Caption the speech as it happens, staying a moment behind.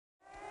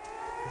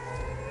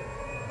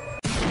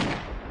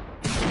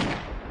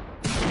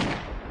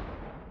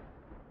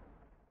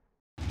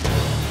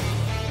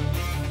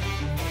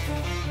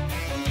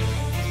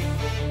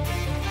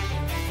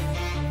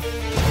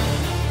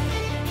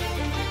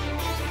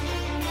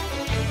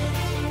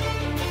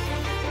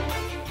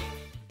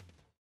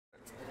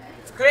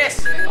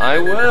Chris! I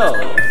will.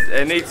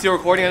 And Nate's still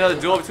recording another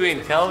duel between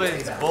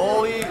Kelvin's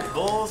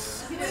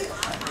Bulls.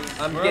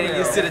 I'm getting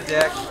used to the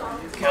deck.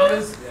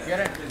 Kelvin's. Get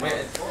it?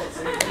 Wait.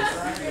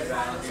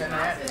 Send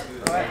that.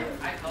 Go ahead.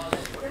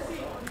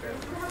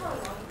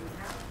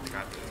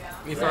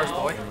 Me first,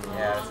 boy.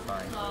 Yeah, that's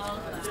fine.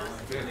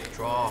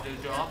 Draw.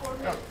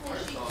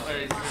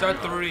 Start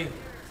 3.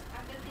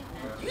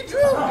 You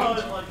drew!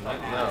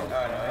 No.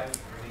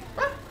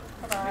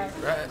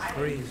 Right at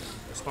 3.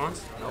 Response?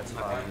 Nope,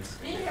 not hands.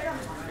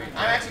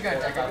 I'm actually gonna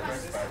check out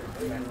first.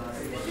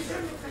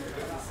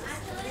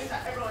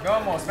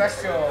 Normal,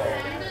 special.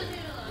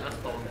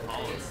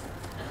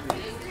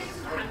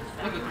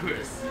 Look at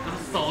Chris.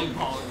 That's stalling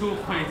power. 2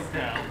 points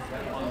down.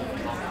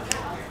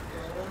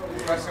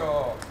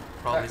 Special.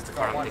 Probably is the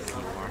card I'm thinking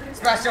anymore.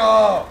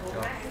 Special!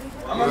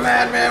 I'm a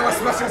madman with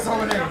special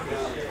summoning.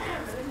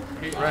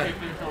 Red.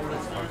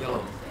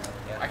 Yellow.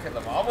 I could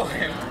level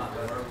him.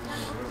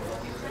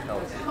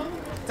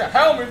 To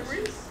hell with me!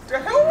 To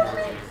hell with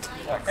me!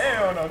 Oh,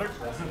 hell no.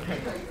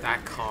 That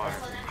card.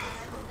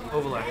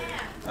 Overlay.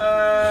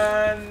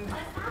 And...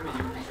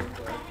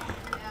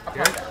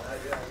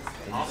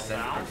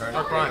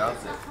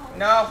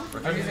 No,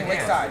 I'm using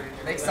Lakeside.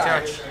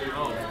 Lakeside. Church.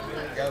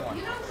 The other one.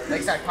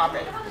 Lakeside, pop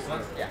it.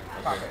 Yeah,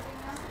 pop it.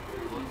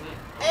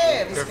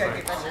 Hey, at least gotta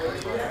get that shit.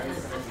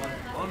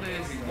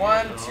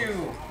 1,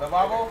 2. The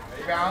bubble,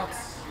 bounce.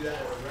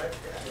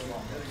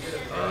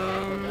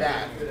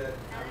 That.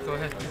 Go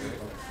ahead.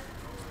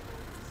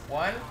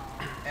 1,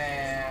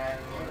 and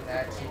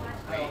that 2.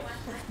 Wait.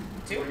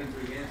 2.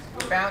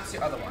 Bounce the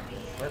other one.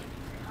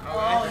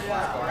 Oh,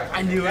 yeah.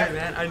 I knew it,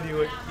 man. I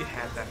knew it. You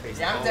had that face.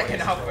 Yeah, I'm decking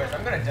out first.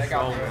 I'm gonna deck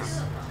out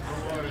first.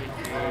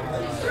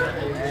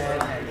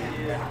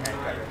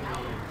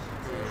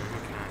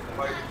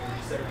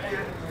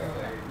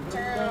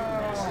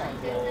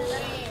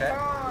 Okay.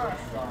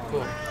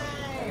 Cool.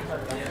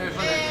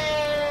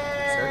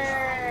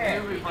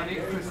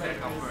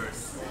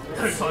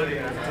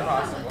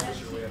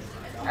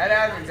 I'd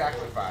have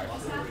exactly 5.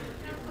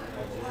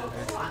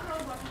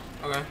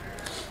 Okay.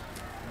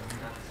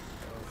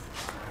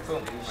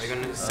 Boom. Are you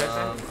gonna set that?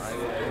 I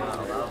will not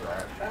allow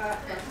that.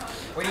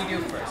 What do you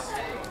do first?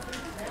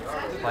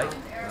 Like?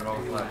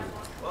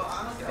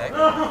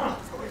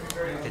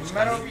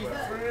 Metal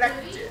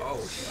reflected. Oh,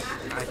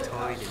 I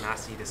totally did not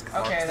see this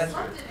card. Okay, that's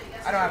fine.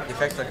 I don't have it.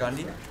 Effects are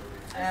Gandhi?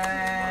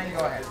 And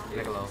go ahead.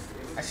 Gigolo.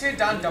 I should have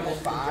done double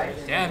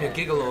 5. Damn, your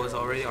Gigolo is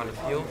already on the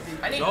field.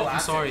 I need Nope, I'm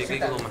glasses. sorry, your Shoot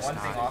that Gigolo must one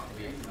thing die. off of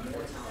you.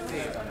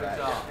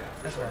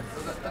 That's right.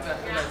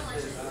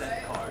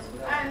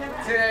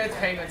 It's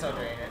penguin, so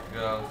drain it.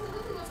 Go.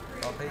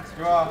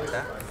 Draw. Okay.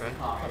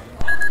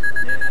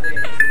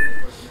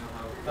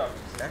 So,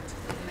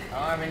 I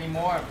don't have any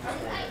more.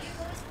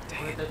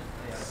 Dang it.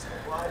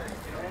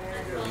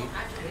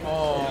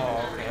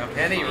 Oh, okay.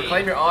 Penny,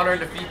 reclaim your honor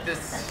and defeat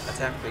this.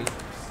 Attack, please.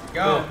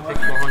 Go. Take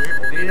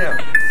 400. Yeah.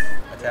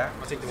 Attack.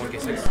 I'll take the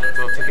 1k6.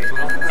 So 2k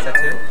total. Set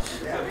 2.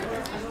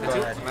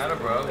 What's the matter,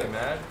 bro? You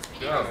mad?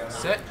 Go.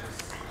 Set.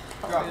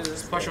 Go.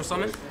 Special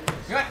summon.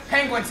 You got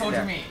penguin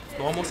soldier me.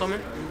 Normal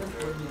summon.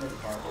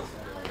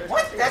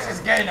 What? That's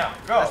just gay enough.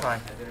 Go. That's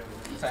fine.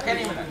 So I can't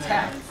even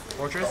attack.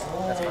 Fortress.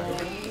 That's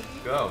fine.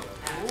 Go.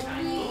 I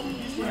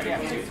already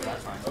have 2, so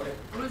that's fine.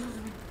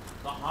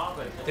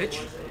 Ditch.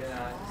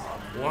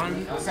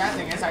 1. The sad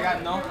thing is I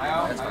got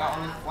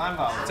only flying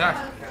ball.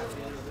 Attack.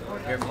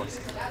 Air Force.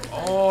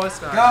 Oh, this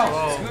guy. Go.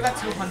 Whoa. Screw that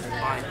 200.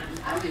 Fine.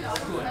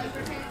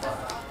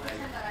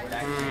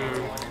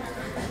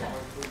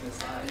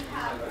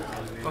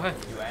 Go ahead.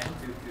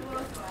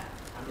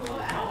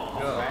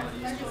 Go.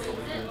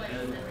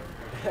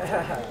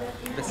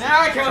 Now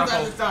I killed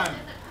that this time.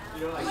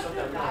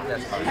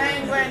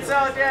 Penguin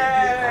soldier!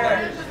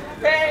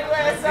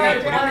 Penguin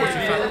soldier!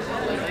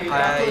 I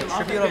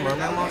tribute a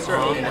merman monster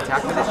in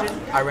attack position.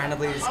 I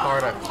randomly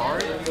discard a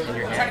card in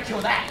your I'm trying hand. to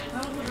kill that.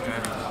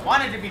 I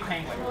wanted to be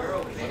penguin.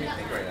 Let me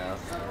think right now.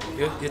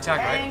 You attack,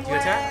 right? You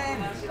attack?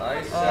 I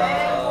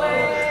shall.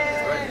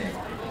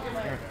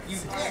 You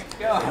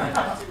go.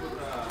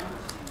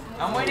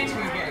 I'm waiting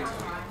till you get it.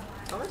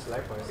 How much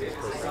life points is this?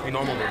 You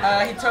normal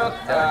then. He took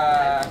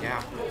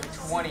Yeah.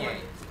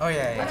 28. Oh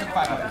yeah, I took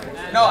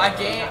 500. No, I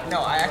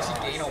actually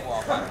gained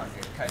overall 500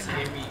 because he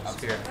gave me a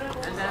spear.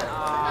 And then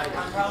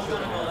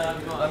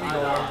Let me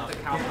go.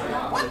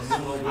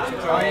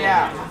 Oh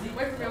yeah.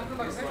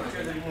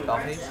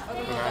 Dolphin.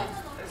 Okay.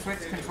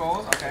 Switch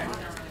controls. Okay.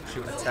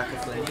 Shoot. Attack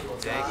with flame.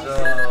 So.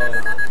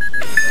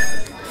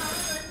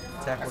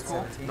 Attack with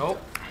 17. Nope.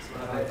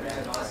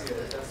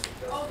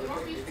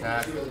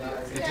 Attack.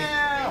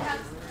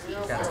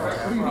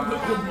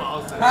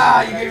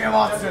 Ah, you gave me a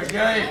monster. Good.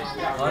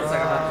 1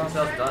 second, let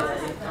yourself done.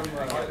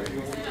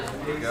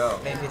 Go.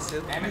 Main phase 2.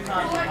 Damn,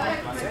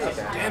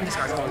 this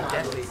guy's going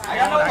deadly. I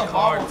got no that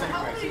card. bubbles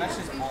anyway, so that's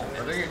just bull.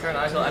 During your turn,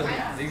 I shall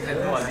actually zings in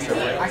who on these two.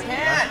 I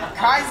can't.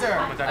 Kaiser.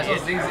 I shall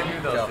zings in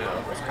who those two.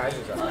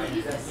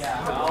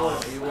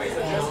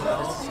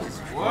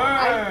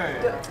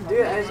 Word. Dude,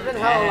 it's been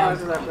how long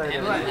since I played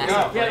this? Go.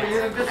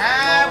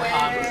 Ah,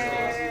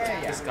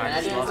 wait. This guy I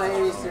just didn't loves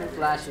play it. since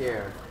last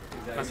year.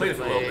 I played a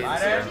little bit.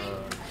 Ladder? I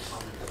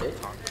I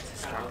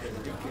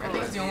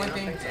think it's the only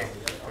thing.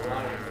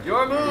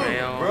 Your move, bro.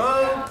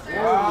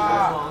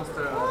 Ah.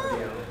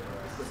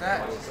 What's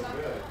that?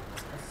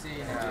 Let's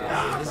see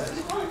now.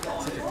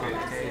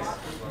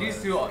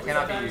 These two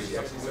cannot be used.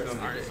 So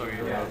you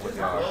know what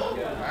they are.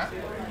 Huh?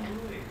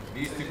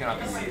 These two cannot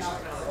be used.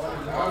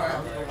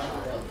 Alright.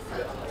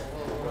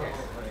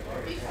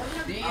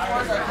 These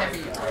ones I can't be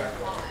used.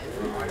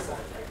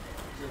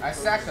 I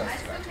sacked those.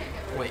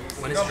 Wait,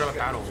 when is the drop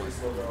battle?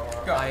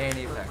 Go. I ain't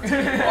even that.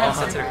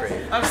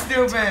 I'm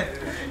stupid.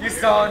 You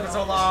stalled for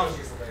so long.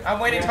 I'm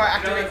waiting till I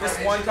activate this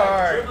one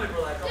card. Oh,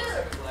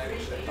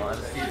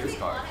 let's see this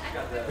card.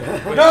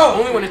 No!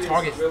 Only when it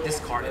targets this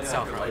card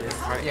itself, right? This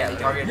card. Yeah,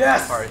 target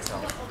Yes! the card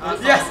itself.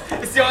 Yes!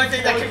 It's the only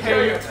thing that can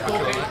kill you.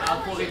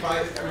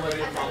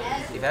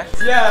 Effect?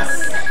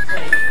 Yes!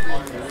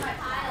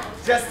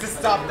 Just to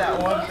stop that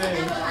one thing.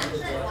 You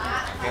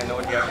know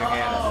what you have in your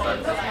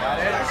hand. Got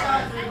it?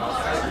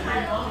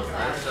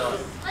 So,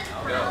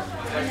 go.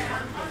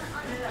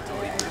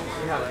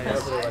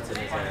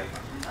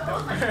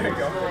 There you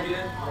go.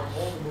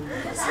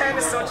 His hand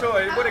is so chill.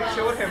 It would have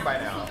killed him by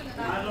now.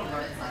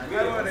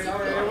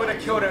 It would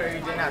have killed him if he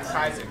didn't have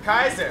Kaiser.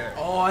 Kaiser!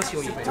 Oh, I see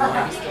what you mean.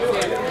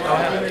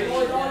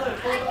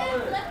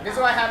 This is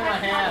what I have in my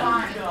hand.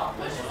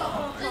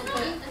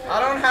 I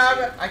don't have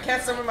it. I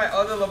can't summon my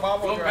other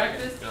Lavabo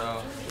dragon.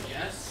 Go.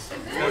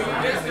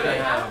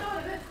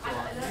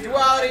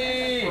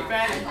 Duality!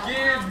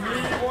 Give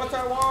me what I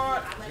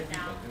want!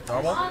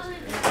 Normal?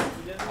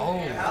 Oh,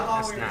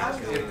 that's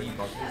not good.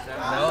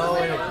 No.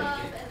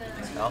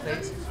 Spell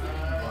phase?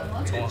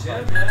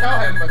 Tell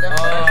him, but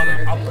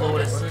then I'll blow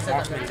this. he said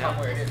that's Mark me not down.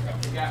 where it is.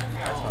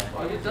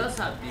 It does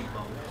have deep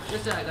bone.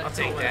 Just that I got I'll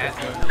take that.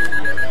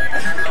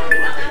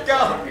 Go!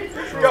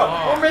 Go!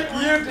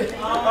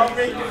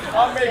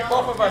 I'll make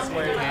both of us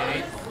win.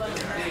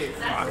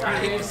 I'm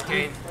trying to hit this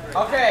game.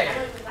 Okay.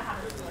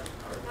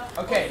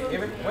 Okay,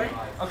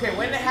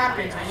 when it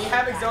happens, when you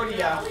have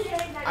Exodia,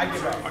 I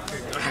give up.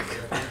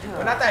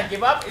 Well, not that I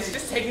give up, it's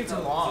just taking too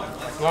long. Oh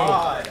my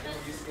God.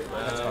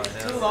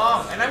 Too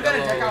long. And I'm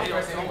gonna check out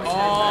first anyway.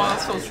 Oh,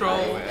 that's so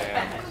troll.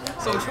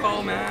 So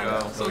troll,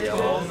 man. So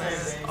troll, man.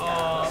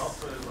 Oh,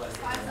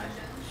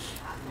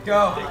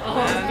 Go.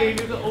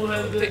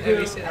 take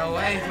everything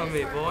away from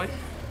me, boy.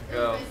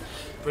 Go.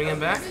 Bring him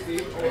back.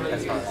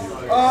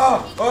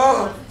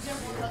 Oh!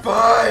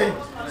 Bye!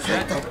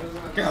 Get the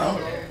go!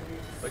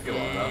 Look at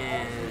one,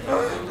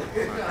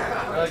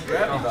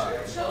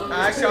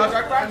 Actually, I'll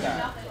drag back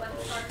that.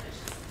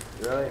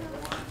 Really?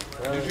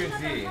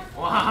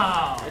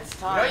 Wow. You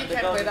know you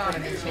can't play that on a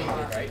new chain,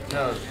 right?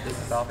 No,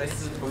 this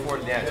is before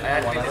the dance. I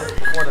had to do this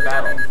before the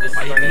battle. Why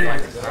do you mean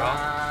like this, bro?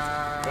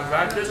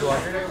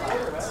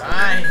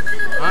 Fine.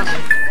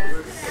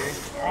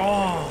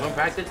 Oh, Don't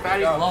practice,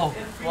 Fatty? low.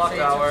 Clock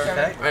hour.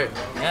 Okay. Wait.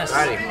 Yes.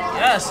 Fatty.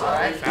 Yes.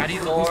 Fatty,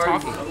 who's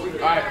talking?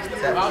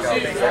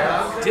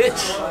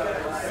 Ditch.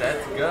 Set,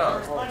 go.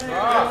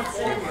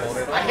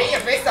 I hate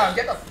your face down.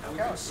 Get the fuck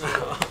out.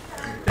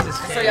 This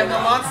is So you have no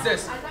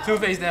monsters. 2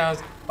 face downs.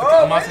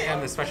 Oh, A monster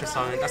and the special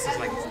summon. That's just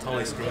like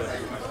totally screwed.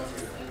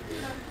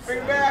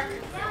 Bring back.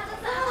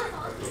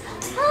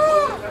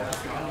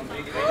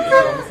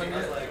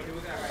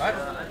 What?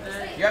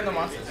 You have no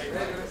monsters.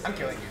 I'm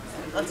killing you.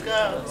 Let's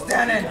go.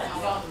 Stand in.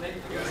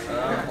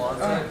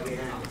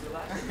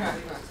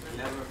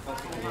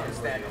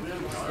 Stand in.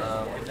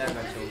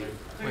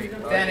 Wait,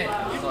 Stand in.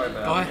 Sorry, go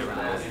man. ahead.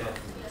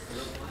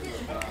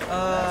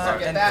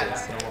 Get that.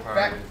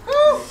 Back.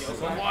 Woo!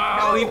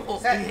 Wow, he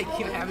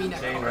keep having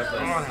that.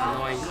 Oh,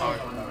 annoying card.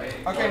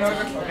 Okay, no,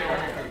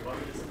 okay.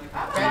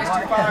 Banish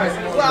 2 fires.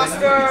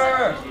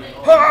 Blaster!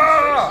 Ha!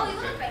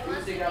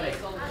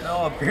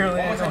 No,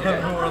 apparently I don't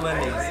have more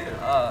lemmings.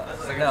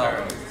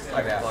 No.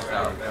 My bad. Clock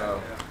hour,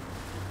 go.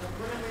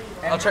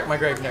 I'll check my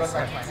grave next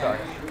time. Sorry.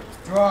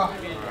 Draw.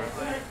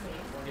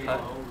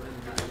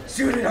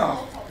 Shoot it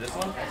off. This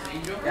one?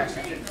 Yeah,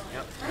 shoot it.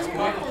 Yep.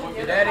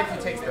 You're dead if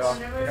you take this.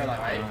 You know that,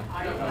 right?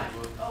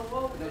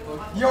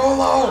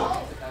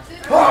 YOLO!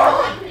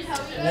 Wow, he pulled it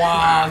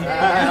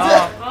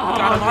off.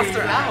 Got a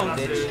monster out.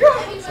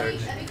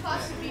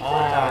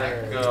 Oh,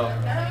 Go.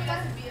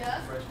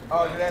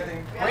 Oh, do that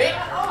thing. Wait!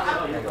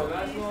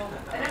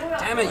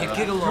 damn it, you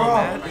gigolo,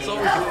 man. It's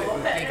over, you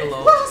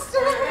gigolo.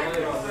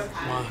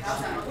 Wow.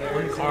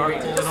 One card,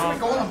 pulled it off.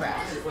 Golem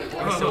back.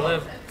 We still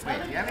live.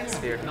 Wait, do you have any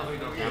spear?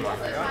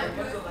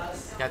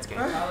 That's game.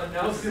 You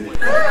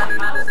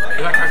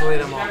gotta calculate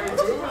them all.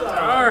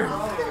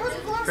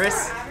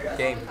 Chris,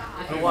 game.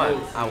 Who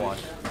won? I won.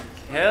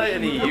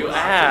 Kelly, you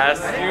ass.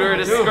 You were a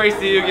disgrace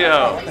to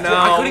Yu-Gi-Oh! No. I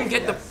couldn't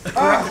get the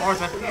correct cards,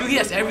 man. Yugi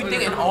has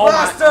everything and all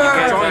my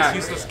drawings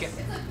useless.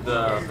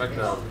 The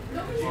effective.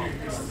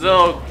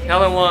 So,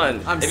 Kelvin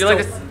won. I'm if you like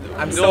still- this,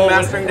 I'm still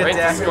mastering the rate,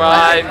 deck.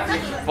 subscribe,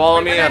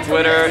 follow me on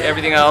Twitter,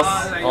 everything else.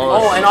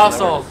 Oh, and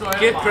also,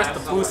 give Chris the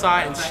blue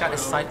side and shut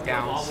his sight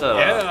down. So,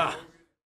 Yeah.